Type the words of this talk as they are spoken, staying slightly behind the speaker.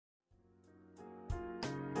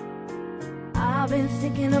been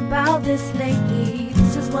thinking about this lately.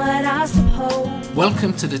 This is what I suppose.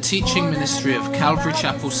 Welcome to the teaching ministry of Calvary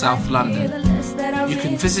Chapel, South London. You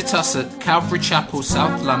can visit us at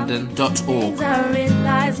calvarychapelsouthlondon.org. I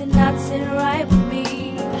realize you're not sitting right with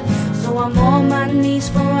me. So I'm on my knees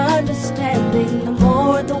for understanding. The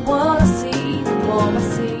more of the world I see, the more I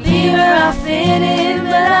see. Here I fit in,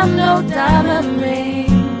 but I'm no diamond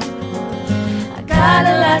ring. I got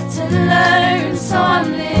a lot to learn, so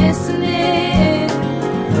I'm listening.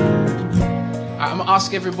 I'm going to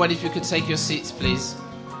ask everybody if you could take your seats, please.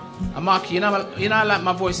 Marky, you know, like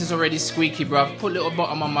my voice is already squeaky, bruv. Put a little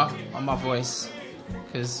bottom on my voice,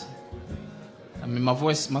 because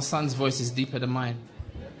my son's voice is deeper than mine.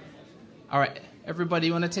 All right, everybody,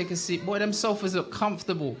 you want to take a seat? Boy, them sofas look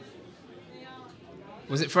comfortable.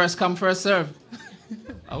 Was it first come, first serve?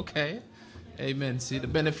 Okay, amen. See the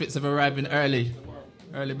benefits of arriving early.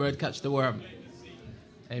 Early bird catch the worm.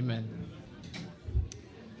 Amen.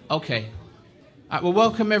 Okay. All right, well,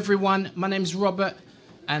 welcome everyone. My name's Robert.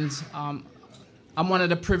 And I'm one of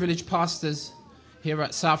the privileged pastors here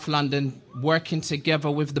at South London, working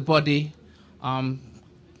together with the body,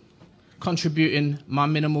 contributing my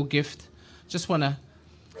minimal gift. Just want to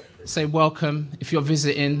say welcome. If you're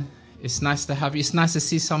visiting, it's nice to have you. It's nice to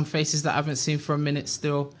see some faces that I haven't seen for a minute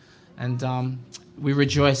still. And we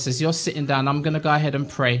rejoice. As you're sitting down, I'm going to go ahead and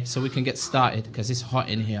pray so we can get started because it's hot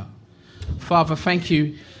in here. Father, thank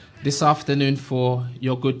you this afternoon for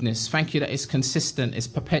your goodness. Thank you that it's consistent, it's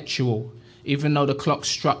perpetual. Even though the clock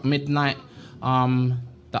struck midnight the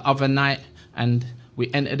other night and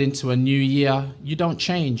we entered into a new year, you don't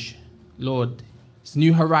change, Lord. It's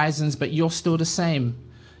new horizons, but you're still the same.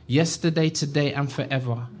 Yesterday, today, and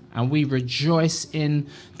forever. And we rejoice in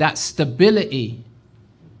that stability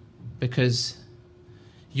because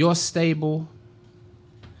you're stable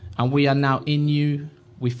and we are now in you.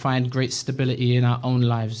 We find great stability in our own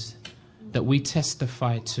lives that we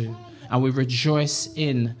testify to. And we rejoice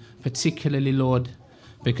in, particularly, Lord,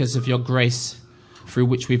 because of your grace through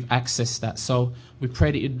which we've accessed that. So we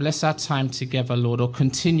pray that you'd bless our time together, Lord, or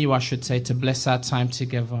continue, I should say, to bless our time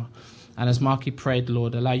together. And as Marky prayed,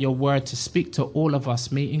 Lord, allow your word to speak to all of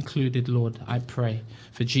us, me included, Lord, I pray.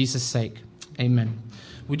 For Jesus' sake, amen.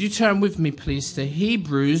 Would you turn with me, please, to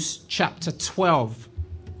Hebrews chapter 12.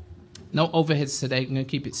 No overheads today. I'm going to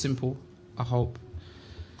keep it simple, I hope.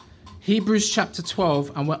 Hebrews chapter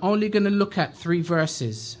 12, and we're only going to look at 3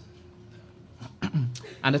 verses.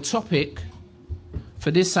 And the topic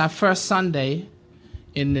for this, our first Sunday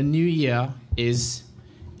in the new year, is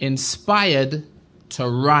inspired to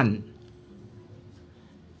run.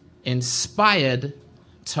 Inspired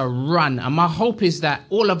to run. And my hope is that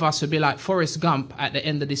all of us will be like Forrest Gump at the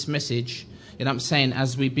end of this message. You know what I'm saying?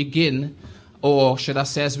 As we begin, or should I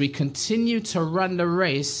say, as we continue to run the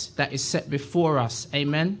race that is set before us.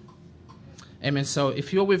 Amen? Amen. So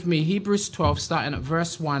if you're with me, Hebrews 12, starting at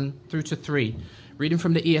verse 1 through to 3. Reading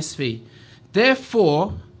from the ESV.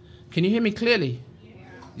 Therefore, can you hear me clearly?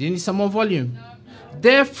 Do you need some more volume?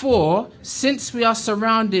 Therefore, since we are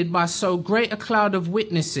surrounded by so great a cloud of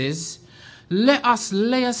witnesses, let us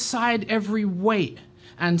lay aside every weight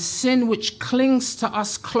and sin which clings to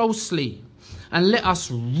us closely. And let us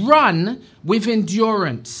run with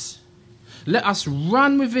endurance. Let us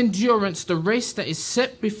run with endurance the race that is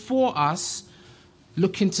set before us,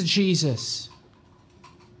 looking to Jesus,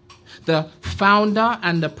 the founder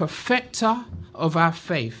and the perfecter of our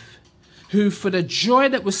faith, who for the joy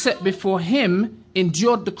that was set before him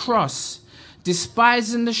endured the cross,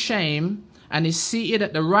 despising the shame, and is seated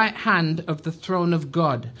at the right hand of the throne of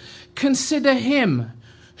God. Consider him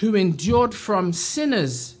who endured from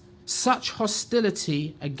sinners such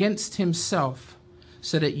hostility against himself,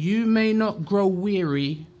 so that you may not grow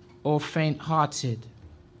weary or faint-hearted.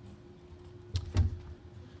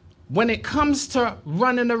 When it comes to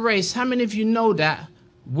running a race, how many of you know that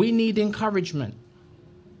we need encouragement?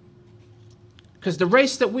 Because the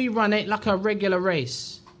race that we run ain't like a regular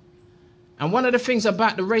race. And one of the things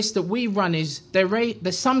about the race that we run is there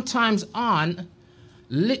sometimes aren't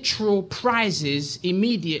literal prizes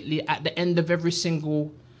immediately at the end of every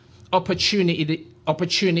single opportunity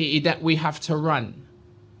that we have to run.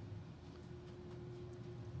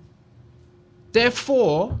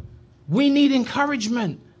 Therefore, we need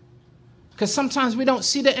encouragement. Because sometimes we don't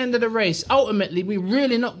see the end of the race. Ultimately, we're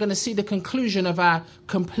really not going to see the conclusion of our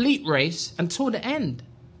complete race until the end.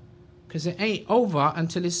 Because it ain't over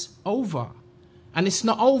until it's over. And it's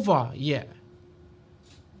not over yet.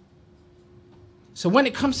 So when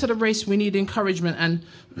it comes to the race, we need encouragement. And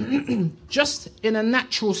just in a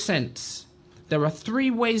natural sense, there are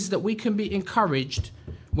 3 ways that we can be encouraged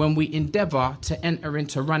when we endeavor to enter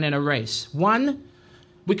into running a race. One,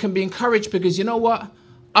 we can be encouraged because you know what?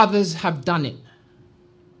 Others have done it.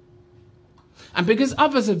 And because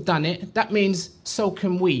others have done it, that means so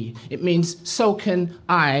can we. It means so can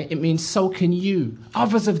I. It means so can you.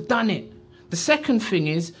 Others have done it. The second thing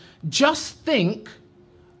is just think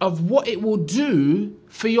of what it will do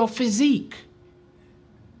for your physique.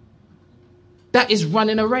 That is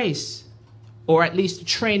running a race, or at least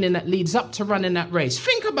training that leads up to running that race.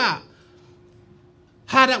 Think about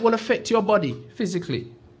how that will affect your body physically,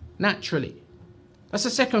 naturally. That's the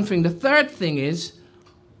second thing. The third thing is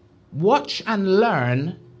watch and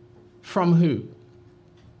learn from who?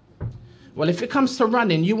 Well, if it comes to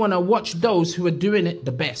running, you want to watch those who are doing it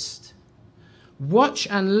the best. Watch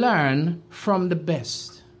and learn from the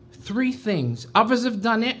best. 3 things. Others have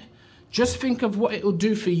done it. Just think of what it will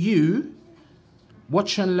do for you.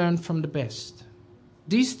 Watch and learn from the best.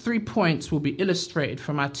 These 3 points will be illustrated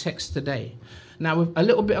from our text today. Now, with a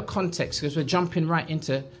little bit of context, because we're jumping right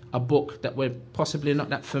into a book that we're possibly not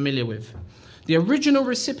that familiar with. The original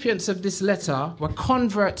recipients of this letter were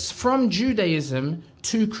converts from Judaism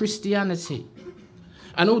to Christianity.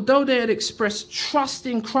 And although they had expressed trust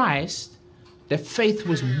in Christ, their faith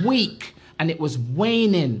was weak and it was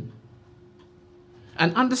waning.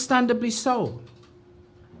 And understandably so.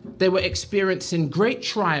 They were experiencing great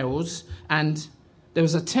trials and there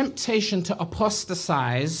was a temptation to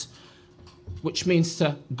apostatize, which means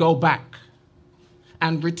to go back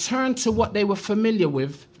and return to what they were familiar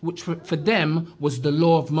with, which for them was the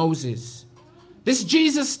law of Moses. This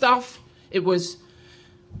Jesus stuff, it was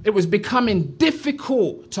becoming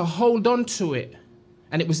difficult to hold on to it.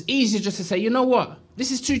 And it was easier just to say, you know what? This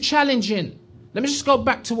is too challenging. Let me just go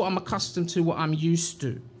back to what I'm accustomed to, what I'm used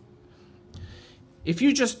to. If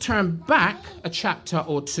you just turn back a chapter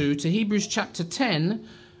or two to Hebrews chapter 10,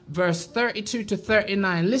 verse 32 to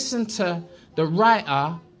 39, listen to the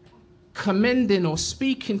writer commending or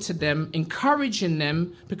speaking to them, encouraging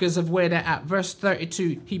them because of where they're at. Verse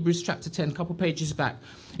 32, Hebrews chapter 10, a couple pages back.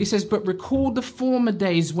 He says, but recall the former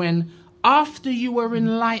days when, after you were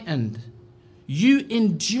enlightened, you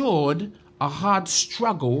endured a hard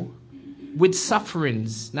struggle with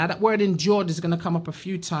sufferings. Now that word endured is going to come up a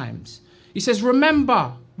few times. He says,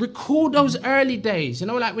 remember, recall those early days. You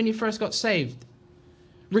know, like when you first got saved.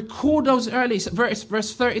 Recall those early,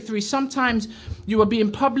 verse 33. Sometimes you are being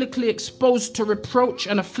publicly exposed to reproach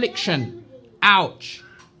and affliction. Ouch.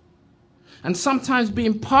 And sometimes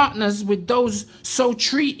being partners with those so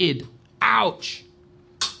treated. Ouch.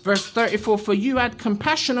 Verse 34, for you had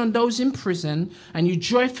compassion on those in prison, and you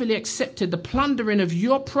joyfully accepted the plundering of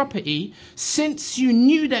your property, since you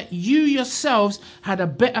knew that you yourselves had a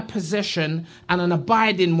better possession and an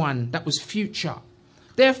abiding one that was future.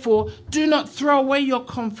 Therefore, do not throw away your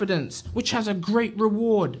confidence, which has a great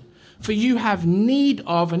reward. For you have need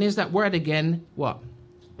of, and here's that word again, what?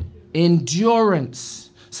 Endurance.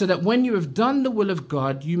 So that when you have done the will of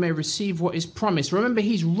God, you may receive what is promised. Remember,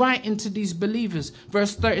 he's writing to these believers.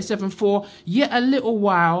 Verse 37, for yet a little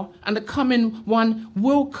while, and the coming one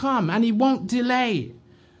will come, and he won't delay.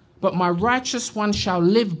 But my righteous one shall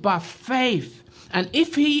live by faith. And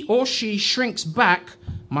if he or she shrinks back,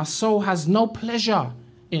 my soul has no pleasure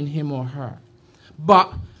in him or her.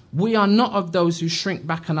 But we are not of those who shrink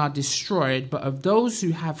back and are destroyed, but of those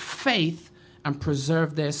who have faith and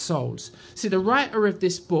preserve their souls. See, the writer of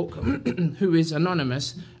this book, who is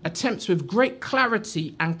anonymous, attempts with great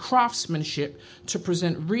clarity and craftsmanship to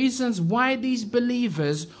present reasons why these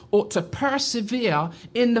believers ought to persevere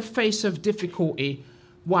in the face of difficulty.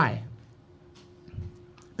 Why?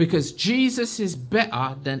 Because Jesus is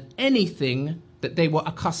better than anything that they were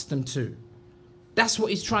accustomed to. That's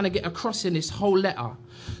what he's trying to get across in this whole letter.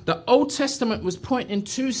 The Old Testament was pointing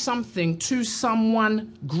to something, to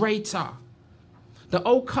someone greater. The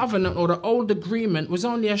old covenant or the old agreement was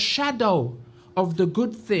only a shadow of the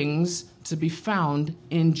good things to be found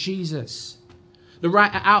in Jesus. The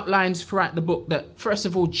writer outlines throughout the book that, first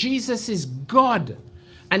of all, Jesus is God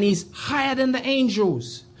and he's higher than the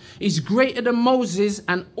angels. He's greater than Moses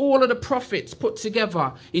and all of the prophets put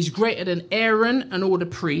together. He's greater than Aaron and all the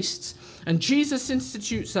priests. And Jesus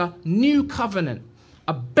institutes a new covenant,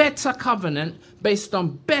 a better covenant based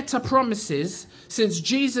on better promises, since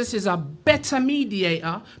Jesus is a better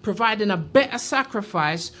mediator, providing a better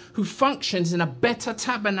sacrifice who functions in a better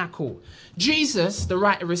tabernacle. Jesus, the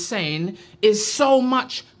writer is saying, is so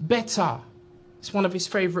much better. It's one of his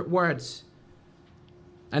favorite words.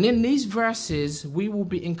 And in these verses, we will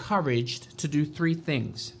be encouraged to do 3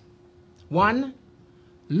 things. 1,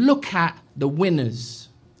 look at the winners.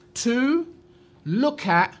 2, look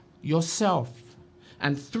at yourself.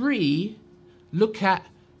 And 3, look at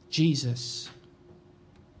Jesus.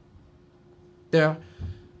 There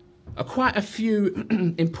are quite a few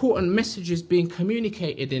important messages being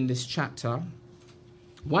communicated in this chapter.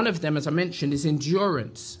 One of them, as I mentioned, is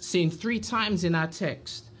endurance, seen 3 times in our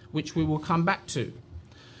text, which we will come back to.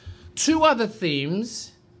 2 other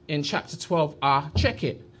themes in chapter 12 are, check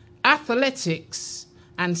it, athletics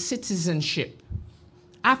and citizenship.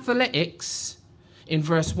 Athletics in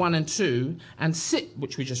verse 1 and 2,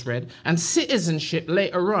 which we just read, and citizenship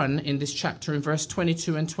later on in this chapter in verse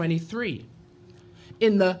 22 and 23.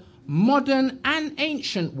 In the modern and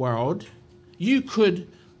ancient world, you couldn't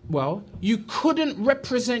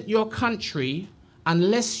represent your country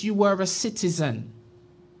unless you were a citizen.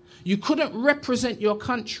 You couldn't represent your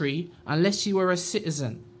country unless you were a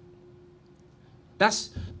citizen.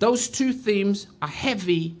 Those 2 themes are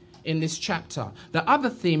heavy in this chapter. The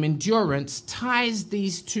other theme, endurance, ties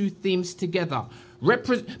these 2 themes together.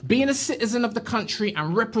 Being a citizen of the country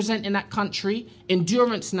and representing that country,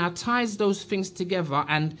 endurance now ties those things together.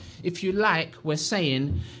 And if you like, we're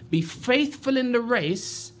saying, be faithful in the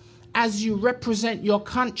race as you represent your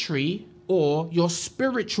country or your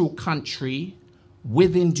spiritual country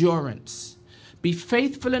with endurance. Be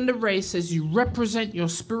faithful in the race as you represent your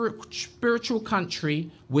spiritual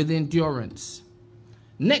country with endurance.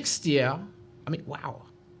 Next year,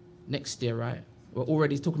 next year, right? We're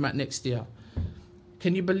already talking about next year.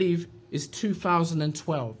 Can you believe it's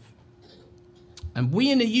 2012? And we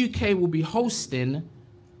in the UK will be hosting,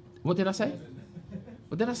 what did I say?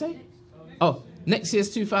 What did I say? Oh, next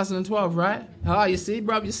year's 2012, right? You see,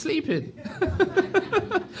 bro, you're sleeping.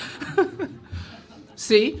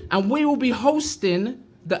 See, and we will be hosting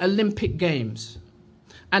the Olympic Games.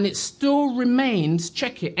 And it still remains,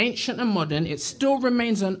 check it, ancient and modern, it still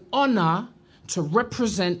remains an honor to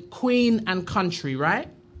represent Queen and country, right?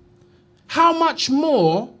 How much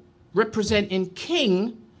more representing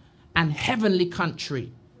King and heavenly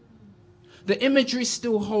country? The imagery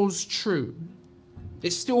still holds true.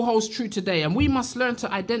 It still holds true today. And we must learn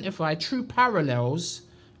to identify true parallels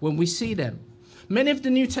when we see them. Many of the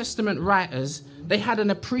New Testament writers, they had an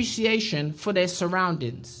appreciation for their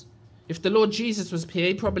surroundings. If the Lord Jesus was here,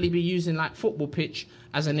 he'd probably be using like football pitch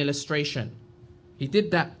as an illustration. He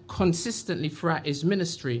did that consistently throughout his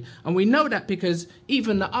ministry. And we know that because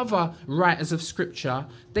even the other writers of Scripture,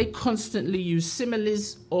 they constantly use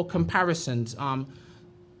similes or comparisons.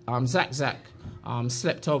 Zach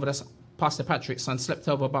slept over, that's Pastor Patrick's son, slept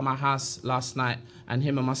over by my house last night, and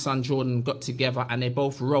him and my son Jordan got together and they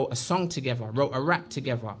both wrote a song together, wrote a rap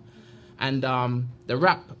together. And the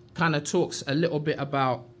rap kind of talks a little bit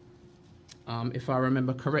about, if I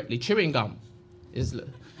remember correctly, chewing gum.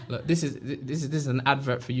 Look, this is an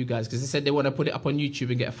advert for you guys because they said they want to put it up on YouTube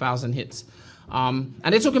and get 1,000 hits. And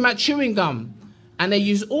they're talking about chewing gum. And they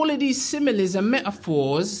use all of these similes and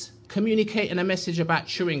metaphors communicating a message about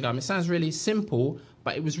chewing gum. It sounds really simple,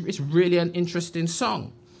 but it's really an interesting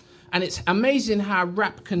song. And it's amazing how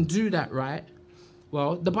rap can do that, right?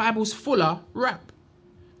 Well, the Bible's full of rap.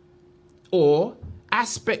 Or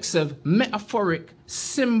aspects of metaphoric,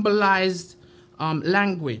 symbolized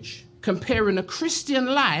language, comparing a Christian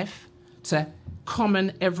life to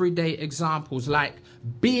common everyday examples like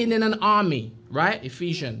being in an army, right?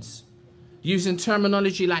 Ephesians. Using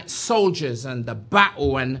terminology like soldiers and the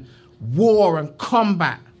battle and war and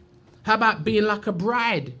combat. How about being like a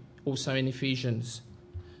bride? Also in Ephesians.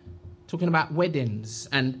 Talking about weddings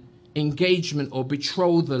and engagement or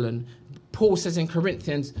betrothal. And Paul says in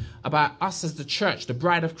Corinthians about us as the church, the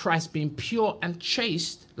bride of Christ, being pure and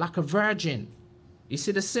chaste like a virgin. You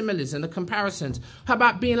see the similes and the comparisons. How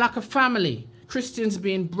about being like a family? Christians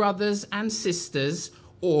being brothers and sisters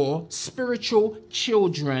or spiritual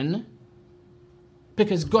children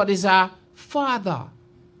because God is our Father.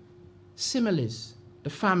 Similes, the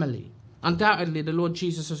family. Undoubtedly, the Lord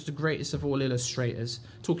Jesus was the greatest of all illustrators,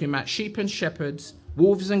 talking about sheep and shepherds,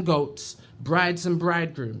 wolves and goats, brides and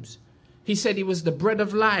bridegrooms. He said he was the bread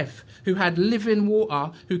of life, who had living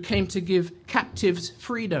water, who came to give captives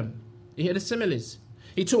freedom. You hear the similes?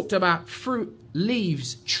 He talked about fruit,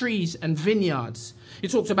 leaves, trees, and vineyards. He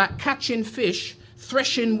talked about catching fish,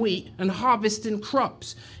 threshing wheat, and harvesting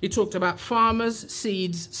crops. He talked about farmers,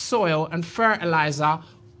 seeds, soil, and fertilizer,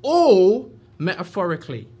 all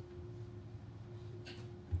metaphorically.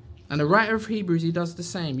 And the writer of Hebrews, he does the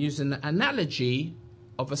same, using the analogy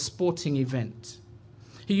of a sporting event.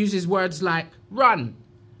 He uses words like run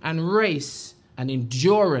and race and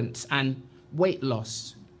endurance and weight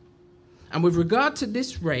loss. And with regard to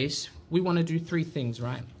this race, we want to do 3 things,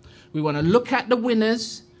 right? We want to look at the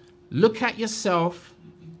winners, look at yourself,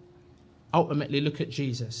 ultimately look at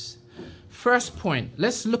Jesus. First point,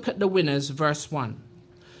 let's look at the winners, verse 1.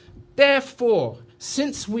 Therefore,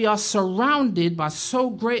 since we are surrounded by so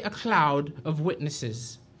great a cloud of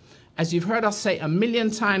witnesses, as you've heard us say a million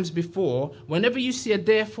times before, whenever you see a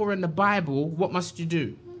therefore in the Bible, what must you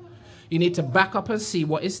do? You need to back up and see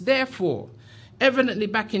what it's there for. Evidently,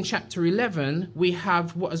 back in chapter 11, we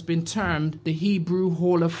have what has been termed the Hebrew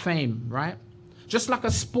Hall of Fame, right? Just like a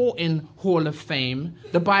sporting Hall of Fame,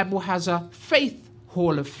 the Bible has a faith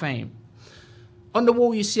Hall of Fame. On the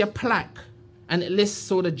wall, you see a plaque, and it lists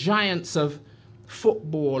all the giants of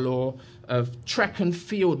football or of track and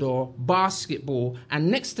field or basketball, and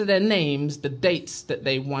next to their names, the dates that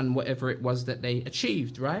they won, whatever it was that they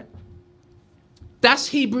achieved, right? That's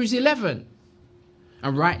Hebrews 11.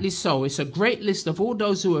 And rightly so. It's a great list of all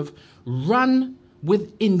those who have run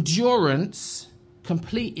with endurance,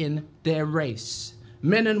 completing their race.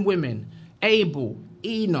 Men and women, Abel,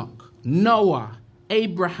 Enoch, Noah,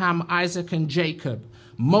 Abraham, Isaac, and Jacob,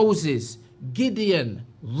 Moses, Gideon,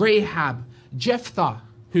 Rahab, Jephthah,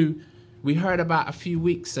 who we heard about a few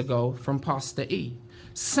weeks ago from Pastor E.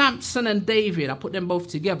 Samson and David, I put them both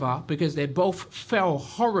together because they both fell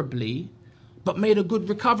horribly, but made a good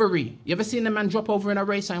recovery. You ever seen a man drop over in a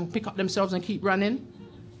race and pick up themselves and keep running?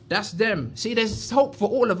 That's them. See, there's hope for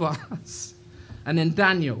all of us. And then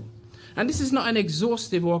Daniel. And this is not an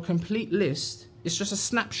exhaustive or complete list. It's just a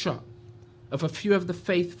snapshot of a few of the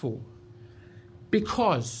faithful.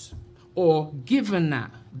 Because, or given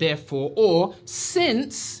that, therefore, or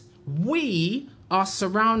since we are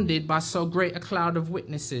surrounded by so great a cloud of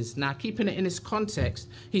witnesses. Now, keeping it in its context,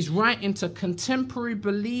 he's writing to contemporary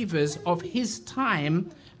believers of his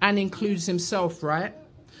time and includes himself, right?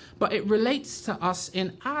 But it relates to us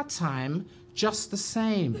in our time just the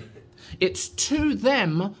same. It's to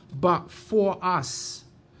them, but for us.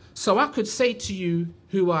 So I could say to you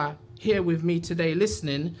who are here with me today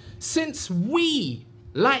listening, since we,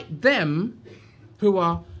 like them who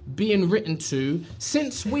are being written to,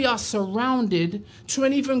 since we are surrounded to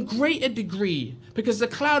an even greater degree, because the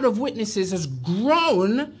cloud of witnesses has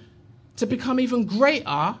grown to become even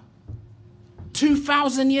greater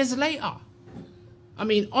 2,000 years later. I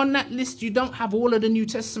mean, on that list, you don't have all of the New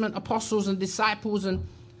Testament apostles and disciples and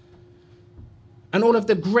all of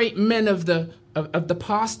the great men of the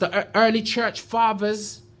past, the early church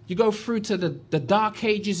fathers. You go through to the Dark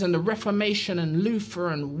Ages and the Reformation and Luther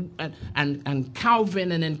and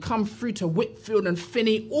Calvin, and then come through to Whitfield and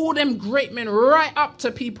Finney, all them great men, right up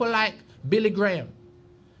to people like Billy Graham.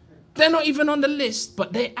 They're not even on the list,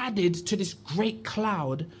 but they added to this great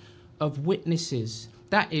cloud of witnesses.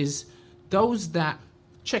 That is, those that,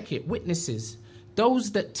 check it, witnesses,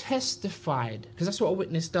 those that testified, because that's what a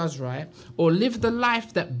witness does, right? Or live the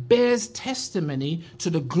life that bears testimony to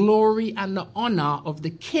the glory and the honor of the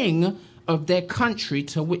king of their country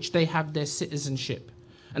to which they have their citizenship.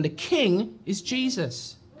 And the king is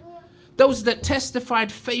Jesus. Those that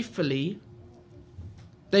testified faithfully,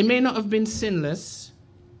 they may not have been sinless,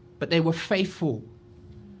 but they were faithful.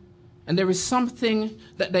 And there is something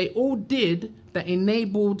that they all did that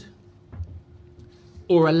enabled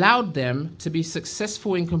or allowed them to be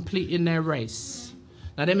successful in completing their race.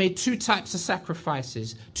 Now, they made two types of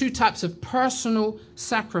sacrifices, two types of personal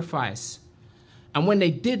sacrifice. And when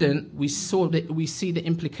they didn't, we see the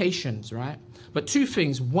implications, right? But two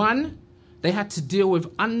things. One, they had to deal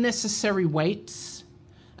with unnecessary weights.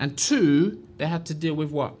 And two, they had to deal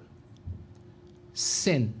with what?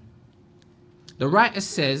 Sin. The writer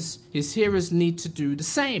says his hearers need to do the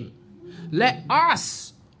same. Let us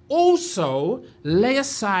also lay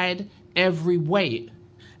aside every weight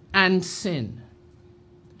and sin.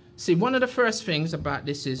 See, one of the first things about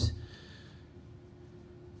this is,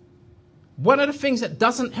 one of the things that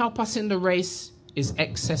doesn't help us in the race is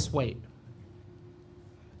excess weight.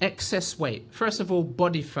 Excess weight. First of all,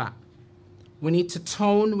 body fat. We need to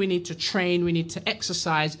tone, we need to train, we need to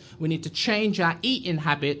exercise, we need to change our eating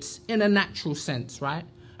habits in a natural sense, right?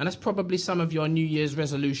 And that's probably some of your New Year's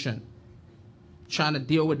resolution. Trying to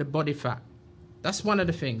deal with the body fat. That's one of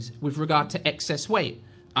the things with regard to excess weight.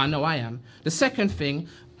 I know I am. The second thing,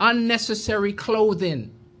 unnecessary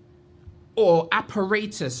clothing or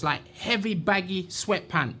apparatus like heavy baggy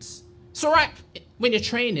sweatpants. It's all right when you're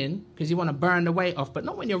training because you want to burn the weight off, but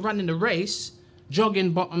not when you're running the race,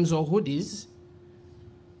 jogging bottoms or hoodies.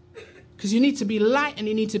 Because you need to be light and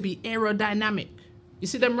you need to be aerodynamic. You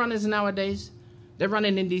see them runners nowadays? They're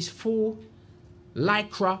running in these full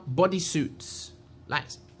lycra bodysuits. Like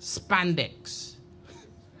spandex.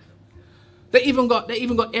 They even got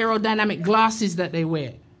aerodynamic glasses that they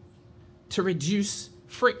wear to reduce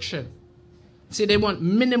friction. See, they want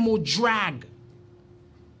minimal drag.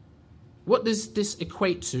 What does this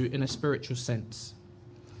equate to in a spiritual sense?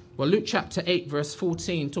 Well, Luke chapter 8, verse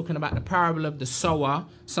 14, talking about the parable of the sower.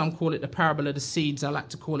 Some call it the parable of the seeds. I like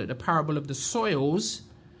to call it the parable of the soils.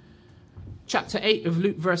 Chapter 8 of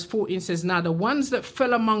Luke, verse 14 says, now the ones that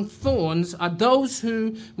fell among thorns are those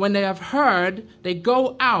who, when they have heard, they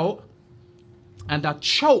go out and are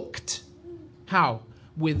choked. How?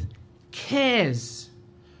 With cares,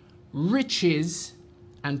 riches,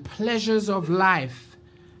 and pleasures of life,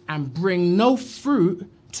 and bring no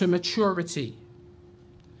fruit to maturity.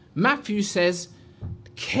 Matthew says,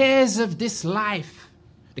 cares of this life,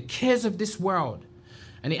 the cares of this world.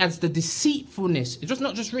 And he adds the deceitfulness. It's just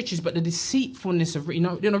not just riches, but the deceitfulness of,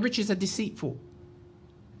 riches are deceitful.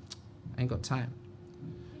 I ain't got time.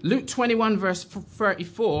 Luke 21 verse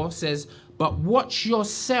 34 says, but watch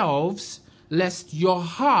yourselves, lest your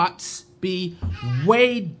hearts be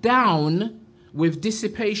weighed down with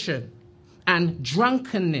dissipation and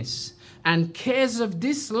drunkenness and cares of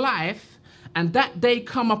this life, and that day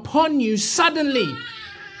come upon you suddenly,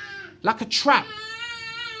 like a trap.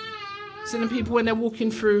 Seeing people when they're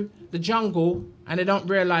walking through the jungle and they don't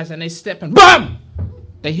realize and they step and BAM!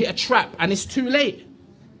 They hit a trap and it's too late.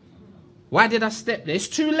 Why did I step there? It's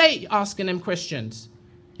too late asking them questions.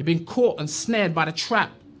 You've been caught and snared by the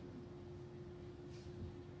trap.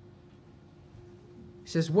 He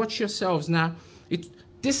says, watch yourselves. Now,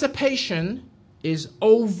 dissipation is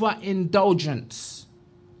overindulgence.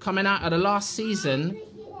 Coming out of the last season,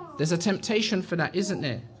 there's a temptation for that, isn't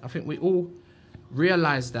there? I think we all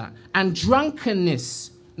realize that. And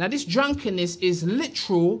drunkenness. Now, this drunkenness is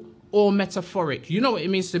literal or metaphoric. You know what it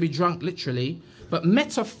means to be drunk literally, but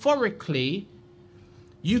metaphorically,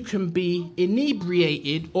 you can be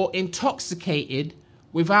inebriated or intoxicated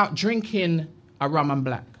without drinking a rum and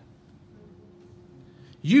black.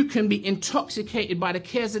 You can be intoxicated by the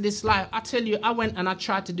cares of this life. I tell you, I went and I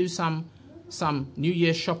tried to do some New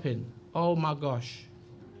Year shopping. Oh my gosh.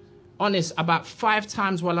 Honest, about 5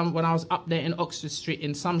 times when I was up there in Oxford Street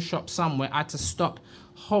in some shop somewhere, I had to stop,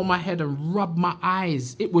 hold my head and rub my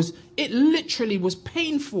eyes. It literally was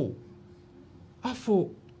painful. I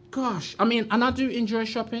thought, gosh, and I do enjoy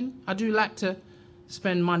shopping. I do like to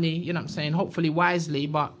spend money, you know what I'm saying, hopefully wisely,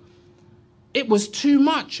 but it was too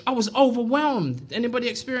much. I was overwhelmed. Anybody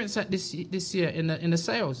experience that this year in the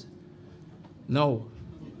sales? No.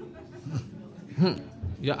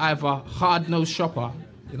 You're either a hard-nosed shopper,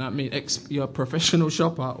 you know what I mean, you're a professional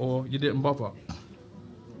shopper, or you didn't bother.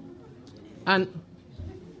 And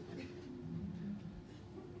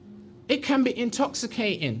it can be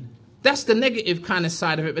intoxicating. That's the negative kind of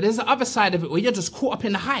side of it. But there's the other side of it where you're just caught up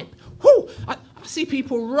in the hype. Whoo! I see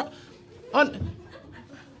people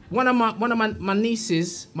one of my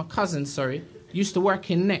nieces, my cousin, used to work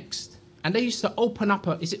in Next, and they used to open up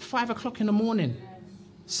is it 5 o'clock in the morning,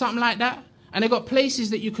 something like that. And they got places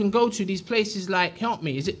that you can go to. These places like, help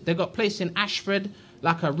me, they got a place in Ashford,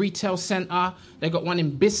 like a retail centre. They got one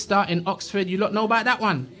in Bicester in Oxford. You lot know about that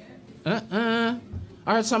one? I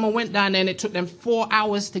heard someone went down there and it took them 4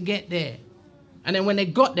 hours to get there. And then when they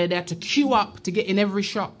got there, they had to queue up to get in every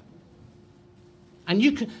shop. And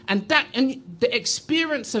the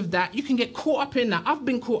experience of that, you can get caught up in that. I've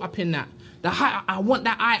been caught up in that. I want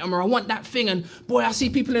that item or I want that thing, and boy, I see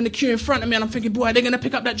people in the queue in front of me and I'm thinking, boy, they're going to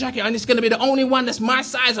pick up that jacket and it's going to be the only one that's my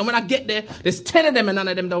size, and when I get there, there's 10 of them and none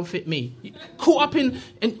of them don't fit me. Caught up in,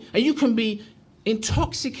 and you can be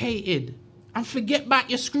intoxicated and forget about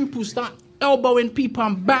your scruples, start elbowing people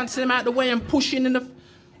and bouncing them out the way and pushing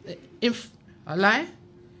a lie?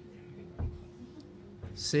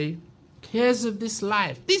 See? Cares of this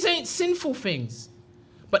life. These ain't sinful things,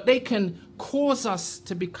 but they can cause us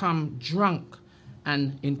to become drunk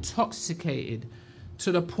and intoxicated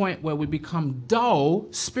to the point where we become dull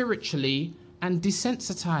spiritually and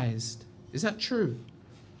desensitized. Is that true?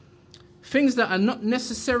 Things that are not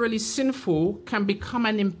necessarily sinful can become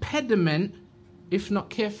an impediment if not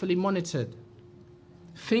carefully monitored.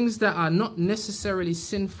 Things that are not necessarily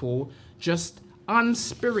sinful, just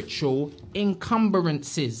unspiritual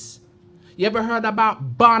encumbrances. You ever heard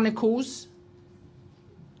about barnacles?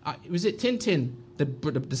 Was it Tintin?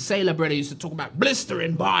 The sailor brother used to talk about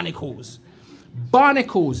blistering barnacles.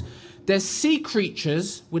 Barnacles, they're sea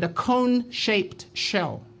creatures with a cone-shaped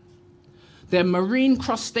shell. They're marine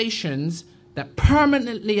crustaceans that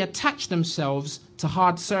permanently attach themselves to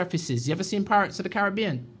hard surfaces. You ever seen Pirates of the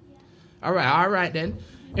Caribbean? All right then.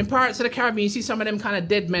 In Pirates of the Caribbean, you see some of them kind of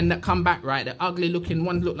dead men that come back, right? They're ugly looking.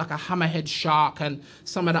 One look like a hammerhead shark, and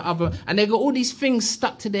some of the other. And they got all these things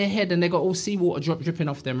stuck to their head, and they got all seawater dripping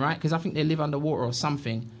off them, right? Because I think they live underwater or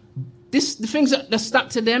something. The things that are stuck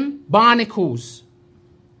to them, barnacles.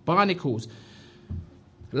 Barnacles.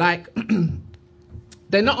 Like,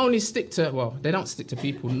 they not only stick to, well, they don't stick to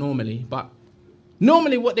people normally, but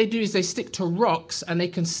normally what they do is they stick to rocks and they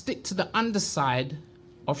can stick to the underside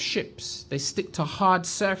of ships. They stick to hard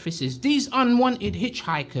surfaces. These unwanted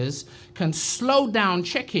hitchhikers can slow down,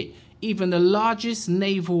 check it, even the largest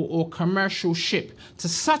naval or commercial ship to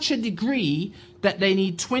such a degree that they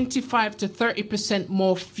need 25 to 30%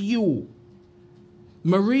 more fuel.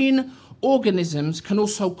 Marine organisms can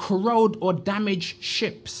also corrode or damage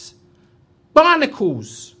ships.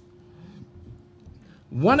 Barnacles.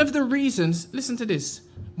 One of the reasons, listen to this,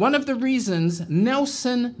 one of the reasons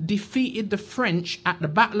Nelson defeated the French at the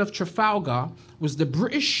Battle of Trafalgar was the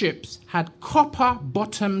British ships had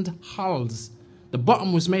copper-bottomed hulls. The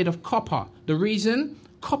bottom was made of copper. The reason?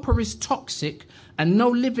 Copper is toxic and no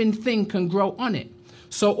living thing can grow on it.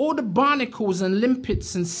 So all the barnacles and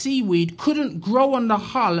limpets and seaweed couldn't grow on the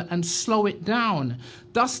hull and slow it down.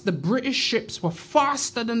 Thus the British ships were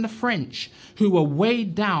faster than the French, who were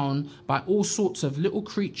weighed down by all sorts of little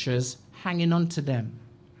creatures hanging onto them.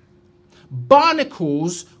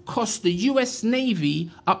 Barnacles cost the US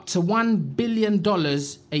Navy up to $1 billion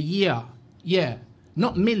a year. Yeah,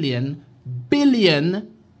 not million,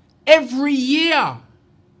 billion every year.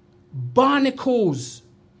 Barnacles.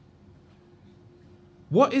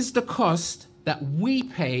 What is the cost that we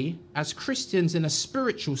pay as Christians in a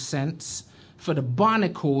spiritual sense for the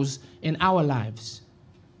barnacles in our lives?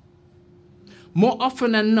 More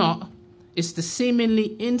often than not, it's the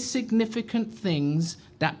seemingly insignificant things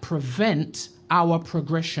that prevent our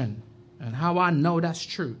progression. And how I know that's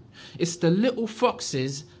true. It's the little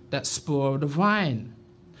foxes that spoil the vine.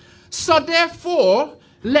 So therefore,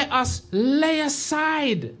 let us lay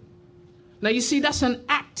aside. Now you see, that's an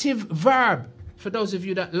active verb. For those of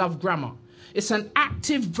you that love grammar, it's an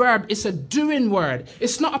active verb. It's a doing word.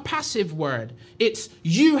 It's not a passive word. It's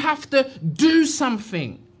you have to do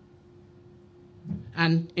something.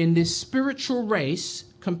 And in this spiritual race,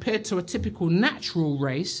 compared to a typical natural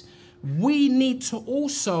race, we need to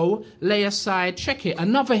also lay aside, check it,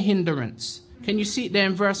 another hindrance. Can you see it there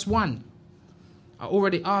in verse 1? I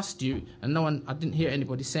already asked you, and I didn't hear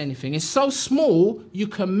anybody say anything. It's so small, you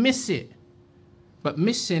can miss it. But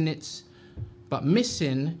missing,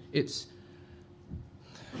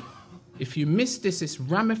 if you miss this, its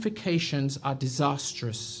ramifications are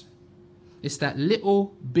disastrous. It's that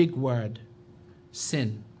little big word,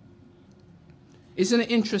 sin. Isn't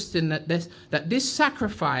it interesting that this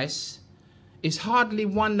sacrifice is hardly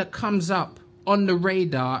one that comes up on the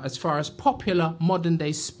radar as far as popular modern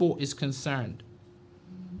day sport is concerned?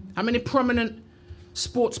 How many prominent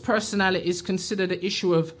sports personalities consider the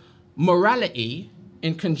issue of morality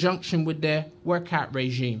in conjunction with their workout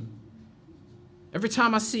regime? Every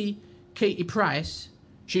time I see Katie Price,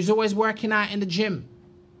 she's always working out in the gym.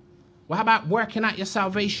 Well, how about working out your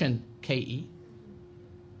salvation, Katie?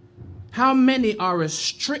 How many are as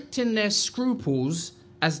strict in their scruples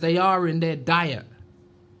as they are in their diet?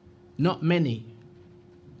 Not many.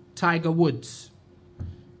 Tiger Woods,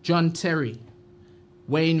 John Terry,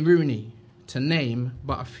 Wayne Rooney, to name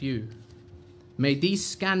but a few. May these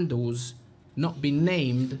scandals not be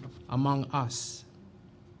named among us.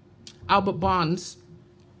 Albert Barnes,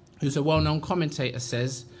 who's a well-known commentator,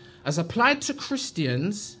 says, as applied to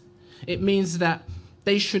Christians, it means that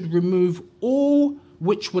they should remove all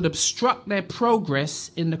which would obstruct their progress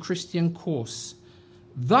in the Christian course.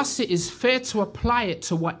 Thus, it is fair to apply it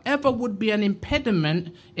to whatever would be an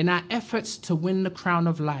impediment in our efforts to win the crown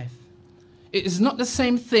of life. It is not the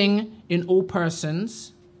same thing in all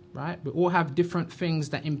persons, right? We all have different things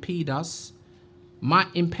that impede us. My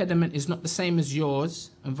impediment is not the same as yours,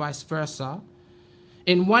 and vice versa.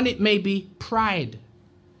 In one, it may be pride.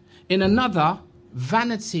 In another,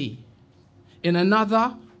 vanity. In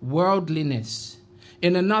another, worldliness.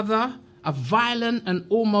 In another, a violent and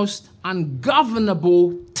almost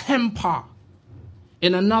ungovernable temper.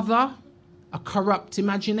 In another, a corrupt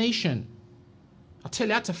imagination. I tell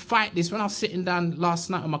you, I had to fight this when I was sitting down last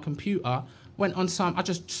night on my computer. Went on I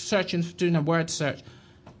just searching, doing a word search.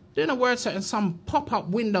 Doing a word search, and some pop-up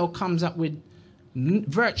window comes up with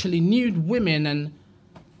virtually nude women, and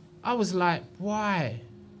I was like, why?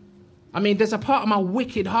 I mean, there's a part of my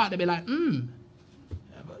wicked heart that be like,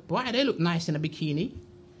 why they look nice in a bikini?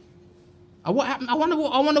 What happened? I wonder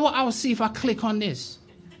what I'll see if I click on this.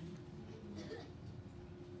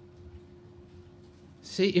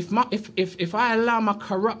 See, if I allow my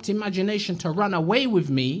corrupt imagination to run away with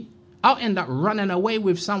me, I'll end up running away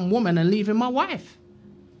with some woman and leaving my wife.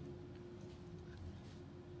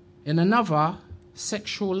 In another,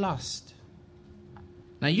 sexual lust.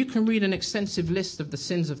 Now, you can read an extensive list of the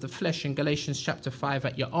sins of the flesh in Galatians chapter 5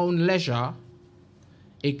 at your own leisure.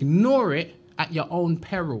 Ignore it at your own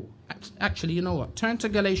peril. Actually, you know what? Turn to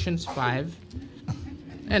Galatians 5.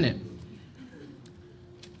 Innit?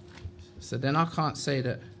 So then I can't say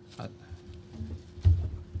that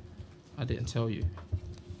I didn't tell you.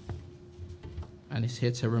 And it's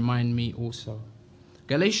here to remind me also.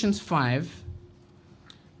 Galatians 5,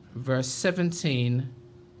 verse 17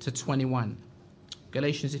 to 21.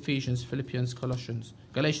 Galatians, Ephesians, Philippians, Colossians.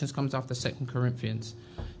 Galatians comes after 2 Corinthians.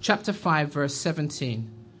 Chapter 5, verse 17.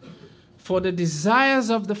 For the desires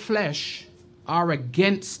of the flesh are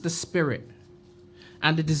against the spirit,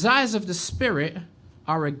 and the desires of the spirit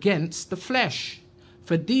are against the flesh,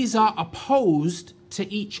 for these are opposed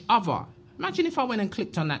to each other. Imagine if I went and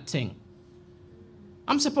clicked on that thing.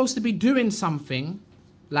 I'm supposed to be doing something,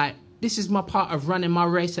 like this is my part of running my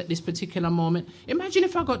race at this particular moment. Imagine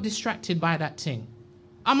if I got distracted by that thing.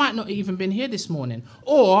 I might not even been here this morning,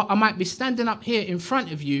 or I might be standing up here in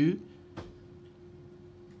front of you,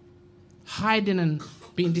 hiding and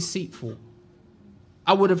being deceitful.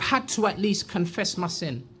 I would have had to at least confess my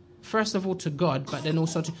sin. First of all to God, but then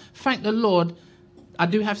also to thank the Lord. I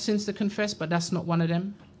do have sins to confess, but that's not one of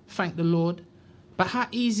them. Thank the Lord. But how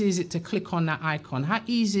easy is it to click on that icon? How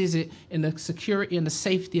easy is it in the security and the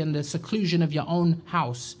safety and the seclusion of your own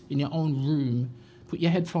house, in your own room, put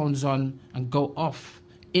your headphones on and go off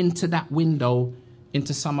into that window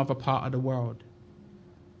into some other part of the world?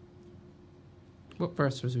 What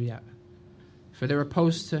verse was we at? For they're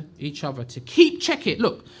opposed to each other to keep, check it,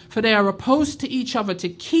 look. For they are opposed to each other to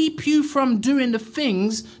keep you from doing the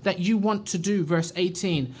things that you want to do. Verse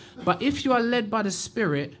 18. But if you are led by the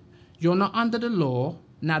Spirit, you're not under the law.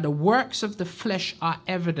 Now the works of the flesh are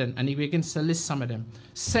evident. And he begins to list some of them.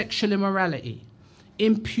 Sexual immorality,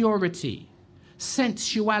 impurity,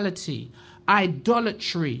 sensuality,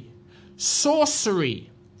 idolatry, sorcery.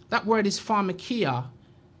 That word is pharmakia,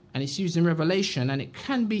 and it's used in Revelation, and it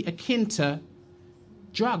can be akin to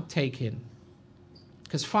drug taking,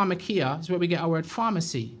 because pharmakia is where we get our word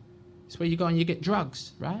pharmacy. It's where you go and you get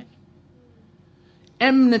drugs, right?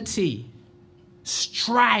 Enmity,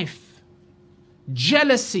 strife,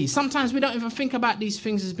 jealousy. Sometimes we don't even think about these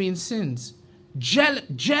things as being sins.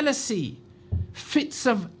 Jealousy, fits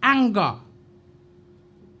of anger.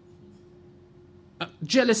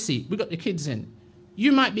 Jealousy. We got the kids in.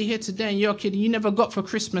 You might be here today and you're a kid and you never got for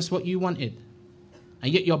Christmas what you wanted,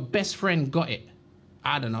 and yet your best friend got it.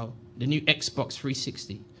 I don't know, the new Xbox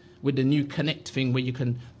 360 with the new Connect thing where you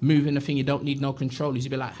can move in the thing, you don't need no controllers. You'd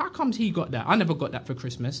be like, how comes he got that? I never got that for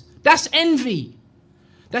Christmas. That's envy.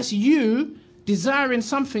 That's you desiring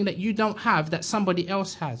something that you don't have that somebody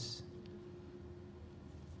else has.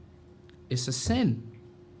 It's a sin.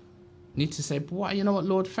 You need to say, boy, you know what,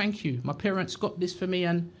 Lord, thank you. My parents got this for me,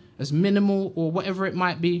 and as minimal or whatever it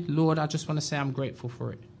might be, Lord, I just want to say I'm grateful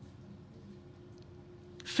for it.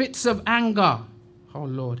 Fits of anger. Oh,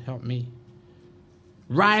 Lord, help me.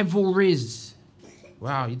 Rivalries.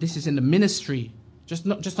 Wow, this is in the ministry.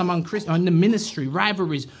 Not just among Christians, in the ministry.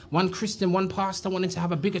 Rivalries. One Christian, one pastor wanting to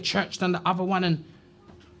have a bigger church than the other one. And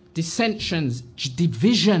dissensions,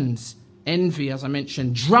 divisions, envy, as I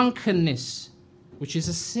mentioned. Drunkenness, which is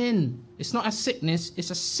a sin. It's not a sickness, it's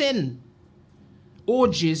a sin.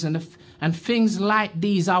 Orgies and things like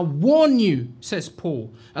these. I warn you, says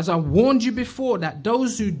Paul, as I warned you before, that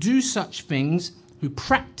those who do such things, who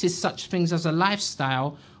practice such things as a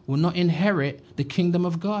lifestyle, will not inherit the kingdom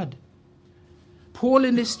of God. Paul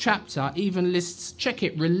in this chapter even lists, check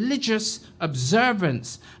it, religious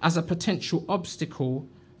observance as a potential obstacle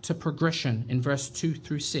to progression in verse 2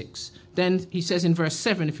 through 6. Then he says in verse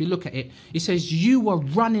 7, if you look at it, he says, you were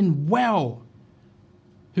running well.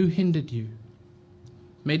 Who hindered you?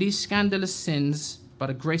 May these scandalous sins, by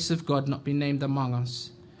the grace of God, not be named among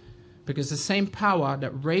us, because the same power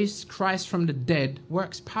that raised Christ from the dead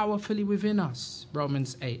works powerfully within us,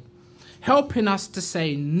 Romans 8, helping us to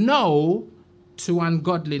say no to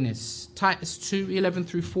ungodliness. Titus 2:11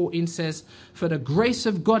 through 14 says, for the grace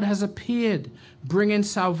of God has appeared, bringing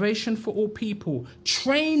salvation for all people,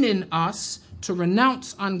 training us to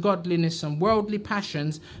renounce ungodliness and worldly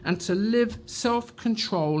passions, and to live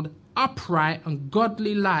self-controlled, upright and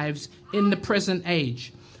godly lives in the present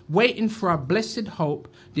age, waiting for our blessed hope,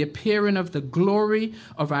 the appearing of the glory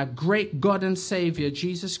of our great God and Savior,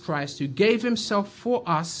 Jesus Christ, who gave himself for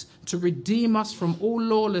us to redeem us from all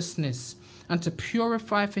lawlessness and to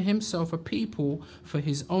purify for himself a people for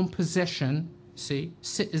his own possession, see,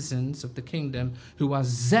 citizens of the kingdom, who are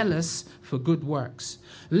zealous for good works.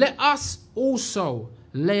 Let us also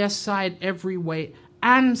lay aside every weight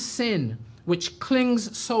and sin which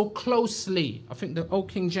clings so closely. I think the Old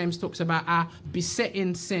King James talks about our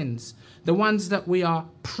besetting sins, the ones that we are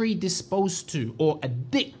predisposed to or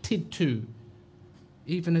addicted to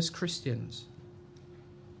even as Christians.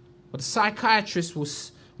 But the psychiatrist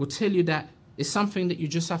will tell you that it's something that you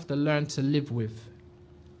just have to learn to live with.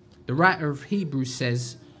 The writer of Hebrews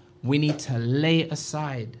says, we need to lay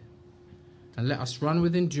aside and let us run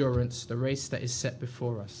with endurance the race that is set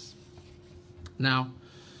before us. Now,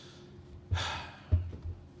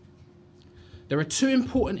 there are two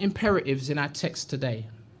important imperatives in our text today.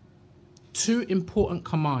 Two important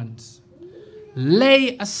commands.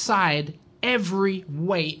 Lay aside every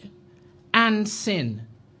weight and sin.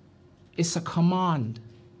 It's a command.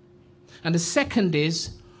 And the second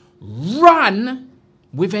is run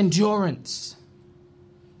with endurance.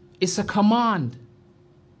 It's a command.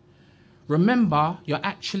 Remember, you're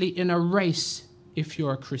actually in a race if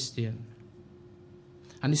you're a Christian.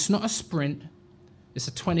 And it's not a sprint, it's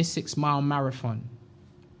a 26-mile marathon.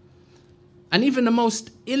 And even the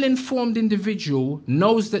most ill-informed individual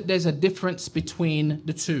knows that there's a difference between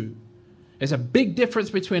the two. There's a big difference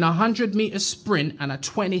between a 100-meter sprint and a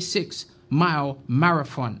 26-mile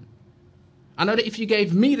marathon. I know that if you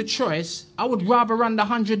gave me the choice, I would rather run the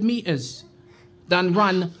 100 meters than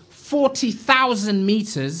run 40,000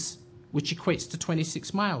 meters, which equates to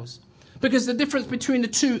 26 miles. Because the difference between the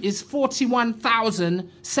two is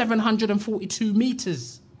 41,742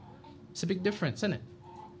 meters. It's a big difference, isn't it?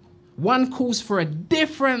 One calls for a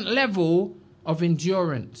different level of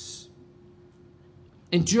endurance.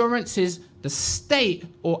 Endurance is the state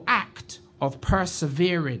or act of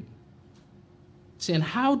persevering. See, and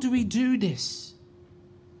how do we do this?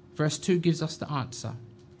 Verse 2 gives us the answer.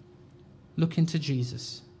 Look into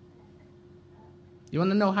Jesus. You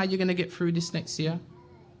want to know how you're going to get through this next year?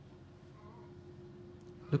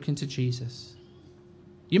 Look into Jesus.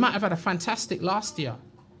 You might have had a fantastic last year.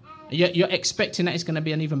 You're expecting that it's going to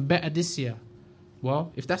be an even better this year.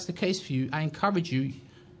 Well, if that's the case for you, I encourage you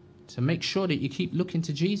to make sure that you keep looking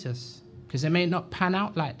to Jesus, because it may not pan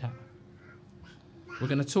out like that. We're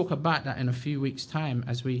going to talk about that in a few weeks' time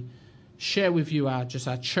as we share with you our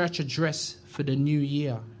church address for the new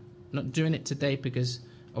year. Not doing it today because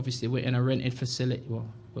obviously we're in a rented facility. Well,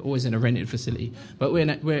 we're always in a rented facility, but we're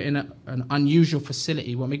in an unusual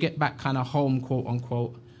facility. When we get back kind of home, quote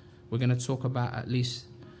unquote, we're going to talk about at least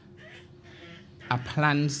our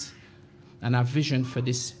plans and our vision for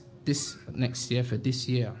this next year, for this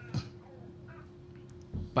year.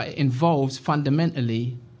 But it involves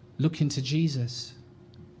fundamentally looking to Jesus.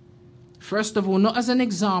 First of all, not as an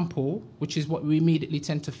example, which is what we immediately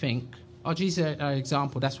tend to think. Oh, Jesus is our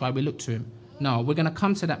example, that's why we look to him. No, we're going to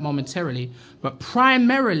come to that momentarily. But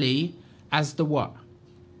primarily as the what?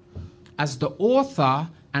 As the author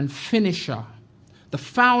and finisher, the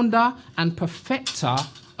founder and perfecter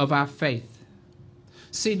of our faith.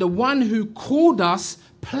 See, the one who called us,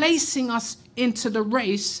 placing us into the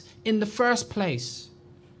race in the first place.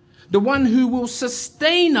 The one who will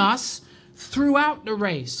sustain us throughout the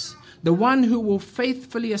race. The one who will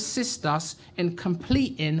faithfully assist us in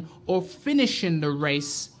completing or finishing the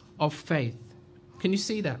race of faith. Can you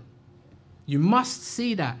see that? You must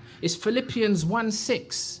see that. It's Philippians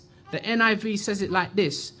 1:6. The NIV says it like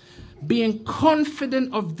this. Being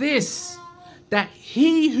confident of this, that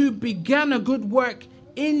he who began a good work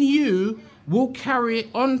in you will carry it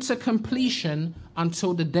on to completion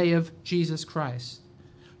until the day of Jesus Christ.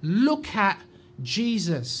 Look at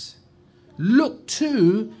Jesus. Look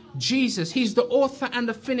to Jesus. He's the author and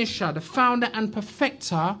the finisher, the founder and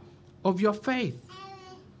perfecter of your faith.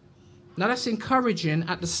 Now that's encouraging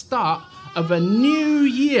at the start of a new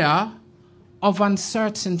year of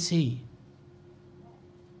uncertainty.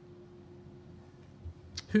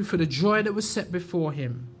 Who for the joy that was set before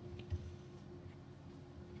him.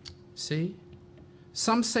 See?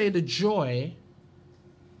 Some say the joy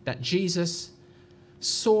that Jesus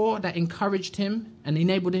saw that encouraged him and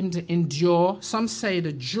enabled him to endure. Some say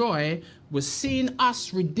the joy was seeing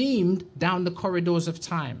us redeemed down the corridors of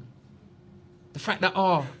time. The fact that,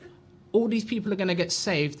 all these people are going to get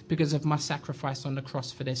saved because of my sacrifice on the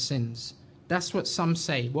cross for their sins. That's what some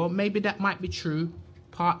say. Well, maybe that might be true.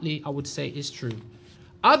 Partly, I would say, is true.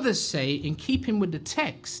 Others say, in keeping with the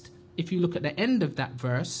text, if you look at the end of that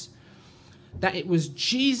verse, that it was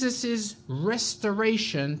Jesus'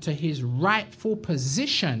 restoration to his rightful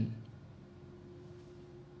position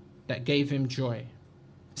that gave him joy.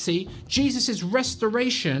 See, Jesus'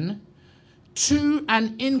 restoration to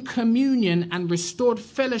and in communion and restored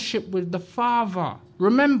fellowship with the Father.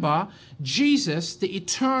 Remember, Jesus, the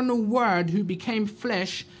eternal Word who became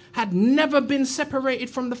flesh, had never been separated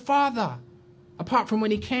from the Father, apart from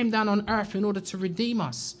when he came down on earth in order to redeem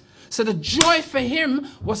us. So the joy for him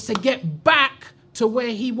was to get back to where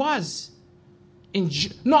he was.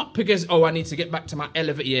 Not because, I need to get back to my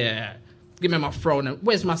elevator. Yeah, give me my throne and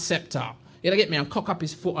where's my scepter? You get me? And cock up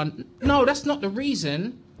his foot. And no, that's not the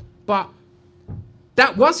reason. But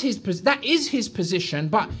that is his position.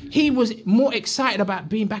 But he was more excited about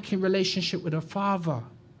being back in relationship with the Father,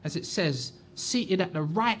 as it says, seated at the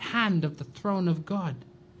right hand of the throne of God.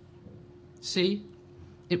 See,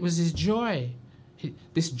 it was his joy,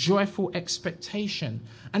 this joyful expectation,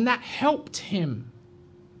 and that helped him.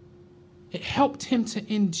 It helped him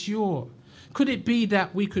to endure. Could it be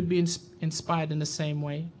that we could be inspired in the same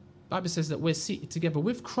way? The Bible says that we're seated together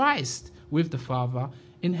with Christ, with the Father,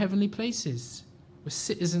 in heavenly places. We're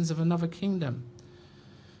citizens of another kingdom.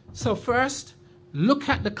 So first, look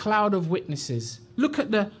at the cloud of witnesses. Look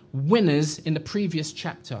at the winners in the previous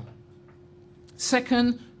chapter.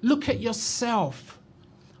 Second, look at yourself.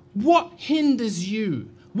 What hinders you?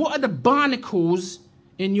 What are the barnacles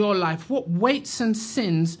in your life? What weights and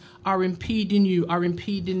sins are impeding you, are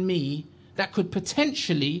impeding me, that could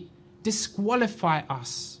potentially disqualify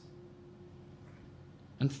us?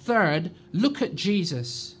 And third, look at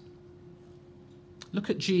Jesus. Look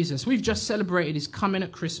at Jesus. We've just celebrated his coming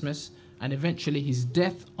at Christmas and eventually his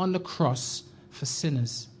death on the cross for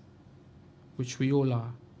sinners, which we all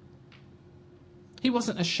are. He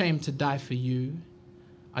wasn't ashamed to die for you.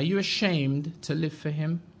 Are you ashamed to live for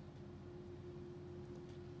him?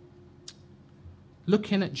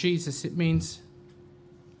 Looking at Jesus, it means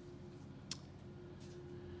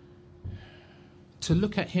to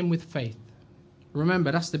look at him with faith.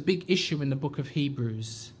 Remember, that's the big issue in the book of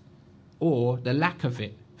Hebrews, or the lack of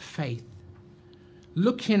it, faith.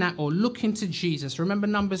 Looking to Jesus. Remember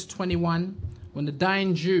Numbers 21, when the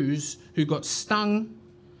dying Jews who got stung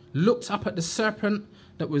looked up at the serpent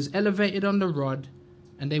that was elevated on the rod,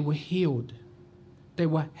 and they were healed. They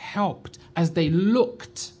were helped as they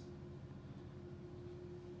looked.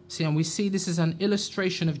 See, and we see this as an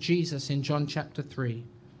illustration of Jesus in John chapter 3.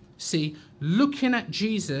 See, looking at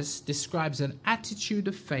Jesus describes an attitude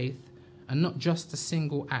of faith and not just a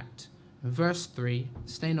single act. Verse 3,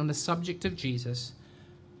 staying on the subject of Jesus,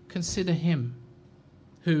 consider him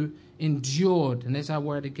who endured, and there's our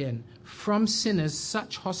word again, from sinners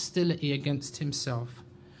such hostility against himself,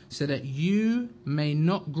 so that you may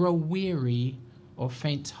not grow weary or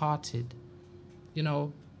faint-hearted. You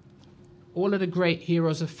know, all of the great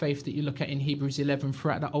heroes of faith that you look at in Hebrews 11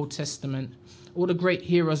 throughout the Old Testament, all the great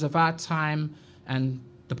heroes of our time and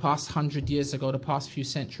the past 100 years ago, the past few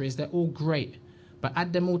centuries, they're all great. But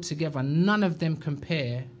add them all together, none of them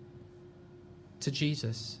compare to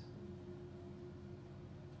Jesus.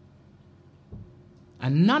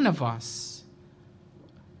 And none of us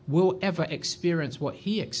will ever experience what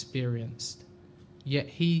he experienced. Yet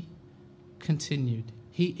he continued.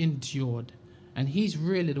 He endured. And he's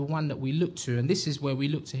really the one that we look to. And this is where we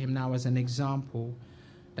look to him now as an example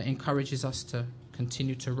that encourages us to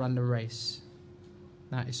continue to run the race.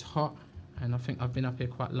 Now it's hot, and I think I've been up here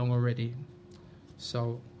quite long already.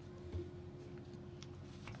 So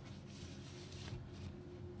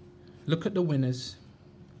look at the winners.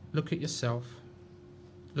 Look at yourself.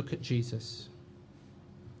 Look at Jesus.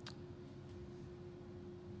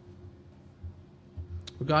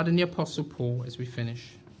 Regarding the Apostle Paul, as we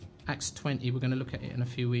finish, Acts 20, we're going to look at it in a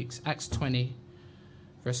few weeks. Acts 20,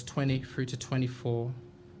 verse 20 through to 24.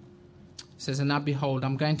 It says, and now behold,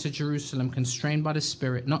 I'm going to Jerusalem, constrained by the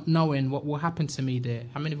Spirit, not knowing what will happen to me there.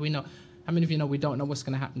 How many of you know we don't know what's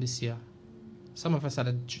going to happen this year? Some of us had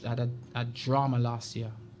a drama last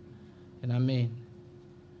year. You know what I mean?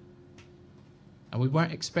 And we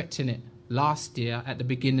weren't expecting it last year at the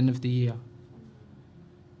beginning of the year.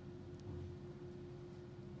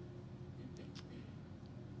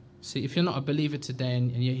 See, if you're not a believer today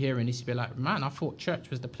and you're hearing this, you'll be like, man, I thought church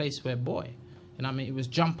was the place where, boy, you know what I mean? It was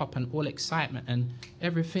jump up and all excitement and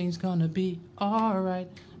everything's going to be all right.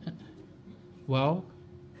 Well,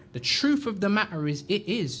 the truth of the matter is it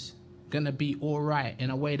is going to be all right in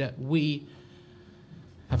a way that we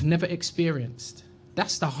have never experienced.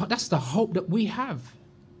 That's the hope that we have.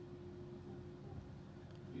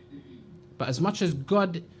 But as much as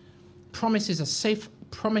God promises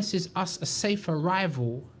us a safe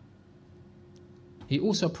arrival, he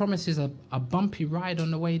also promises a bumpy ride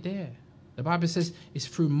on the way there. The Bible says it's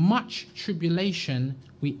through much tribulation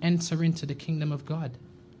we enter into the kingdom of God.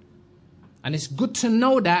 And it's good to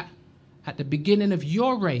know that at the beginning of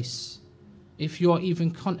your race, if you're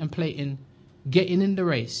even contemplating getting in the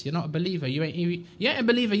race. You're not a believer. You ain't a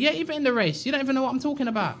believer. You ain't even in the race. You don't even know what I'm talking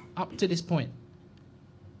about up to this point.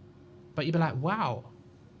 But you'll be like, wow.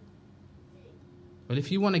 Well,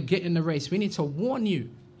 if you want to get in the race, we need to warn you.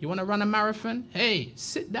 You want to run a marathon? Hey,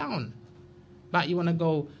 sit down. But you want to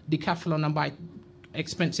go decathlon and buy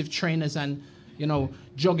expensive trainers and,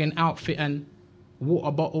 jogging outfit and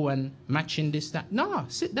water bottle and matching this, that. No,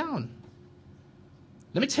 sit down.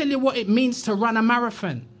 Let me tell you what it means to run a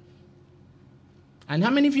marathon. And how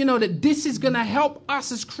many of you know that this is going to help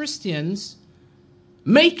us as Christians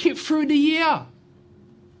make it through the year?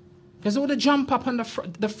 Because all the jump up and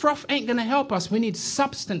the froth ain't going to help us. We need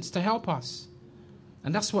substance to help us.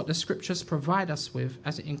 And that's what the scriptures provide us with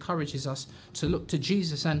as it encourages us to look to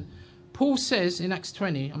Jesus. And Paul says in Acts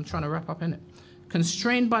 20, I'm trying to wrap up in it,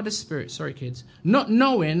 constrained by the Spirit, sorry kids, not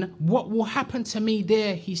knowing what will happen to me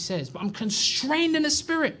there, he says, but I'm constrained in the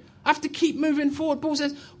Spirit. I have to keep moving forward. Paul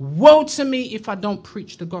says, woe to me if I don't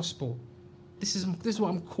preach the gospel. This is what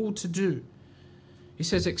I'm called to do. He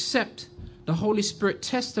says, except the Holy Spirit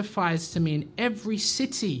testifies to me in every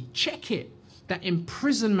city, check it, that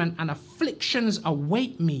imprisonment and afflictions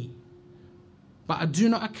await me. But I do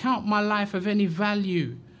not account my life of any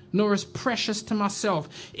value, nor as precious to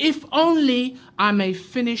myself, if only I may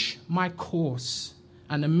finish my course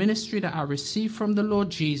and the ministry that I received from the Lord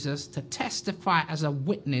Jesus to testify as a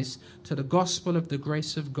witness to the gospel of the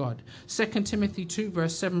grace of God. 2 Timothy 2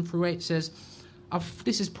 verse 7 through 8 says,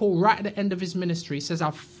 this is Paul right at the end of his ministry. He says,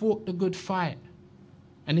 I've fought the good fight,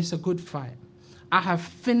 and it's a good fight. I have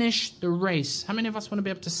finished the race. How many of us want to be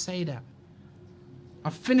able to say that?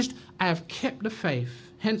 I have kept the faith.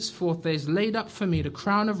 Henceforth there is laid up for me the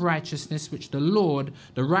crown of righteousness, which the Lord,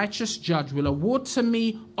 the righteous judge, will award to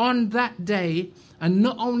me on that day, and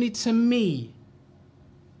not only to me,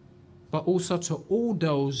 but also to all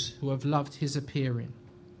those who have loved his appearing.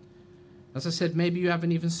 As I said, maybe you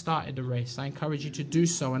haven't even started the race. I encourage you to do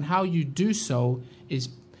so. And how you do so is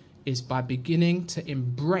by beginning to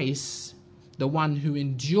embrace the one who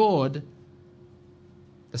endured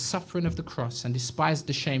the suffering of the cross and despised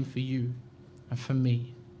the shame for you and for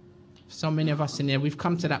me. So many of us in here, we've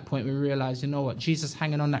come to that point where we realize, you know what, Jesus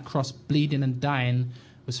hanging on that cross, bleeding and dying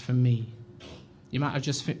was for me. You might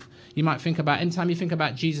think about, anytime you think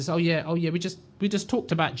about Jesus, oh yeah, we just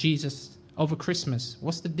talked about Jesus over Christmas.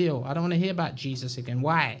 What's the deal? I don't want to hear about Jesus again.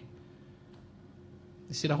 Why?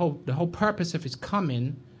 You see, the whole purpose of his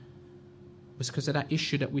coming was because of that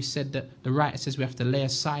issue that we said that the writer says we have to lay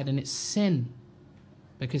aside, and it's sin.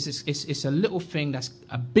 Because it's a little thing, that's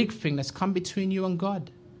a big thing that's come between you and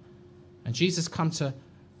God. And Jesus come to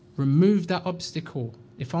remove that obstacle.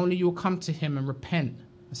 If only you'll come to him and repent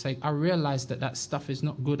and say, I realize that stuff is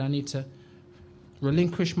not good. I need to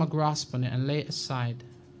relinquish my grasp on it and lay it aside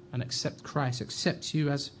and accept Christ, accept you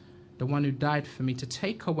as the one who died for me to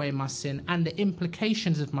take away my sin and the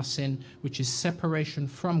implications of my sin, which is separation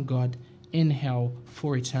from God in hell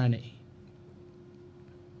for eternity.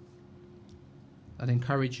 I'd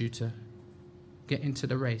encourage you to get into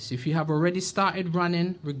the race. If you have already started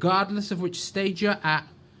running, regardless of which stage you're at,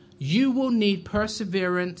 you will need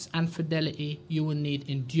perseverance and fidelity. You will need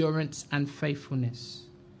endurance and faithfulness.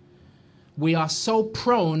 We are so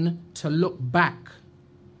prone to look back,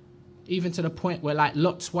 even to the point where, like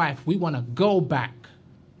Lot's wife, we want to go back.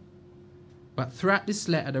 But throughout this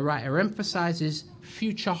letter, the writer emphasizes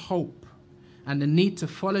future hope and the need to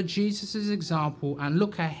follow Jesus' example and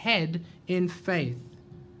look ahead in faith.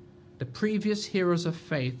 The previous heroes of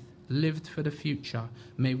faith lived for the future.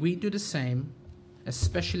 May we do the same,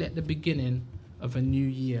 especially at the beginning of a new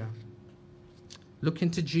year. Look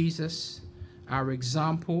into Jesus, our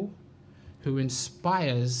example, who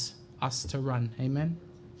inspires us to run. Amen?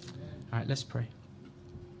 All right, let's pray.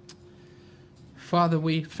 Father,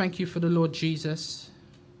 we thank you for the Lord Jesus.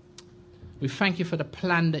 We thank you for the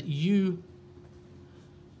plan that you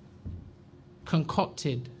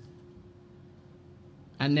concocted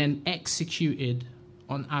and then executed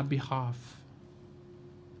on our behalf.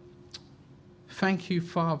 Thank you,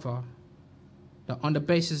 Father, that on the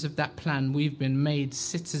basis of that plan, we've been made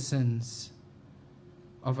citizens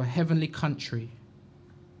of a heavenly country.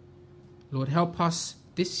 Lord, help us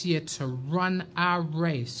this year to run our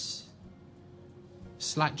race.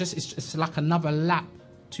 It's like another lap.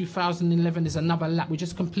 2011 is another lap. We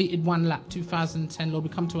just completed one lap. 2010, Lord, we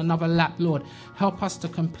come to another lap. Lord, help us to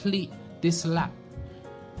complete this lap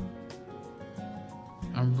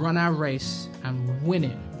and run our race and win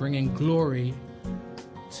it, bringing glory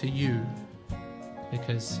to you,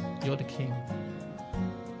 because you're the King.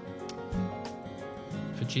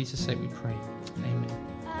 For Jesus' sake we pray. Amen.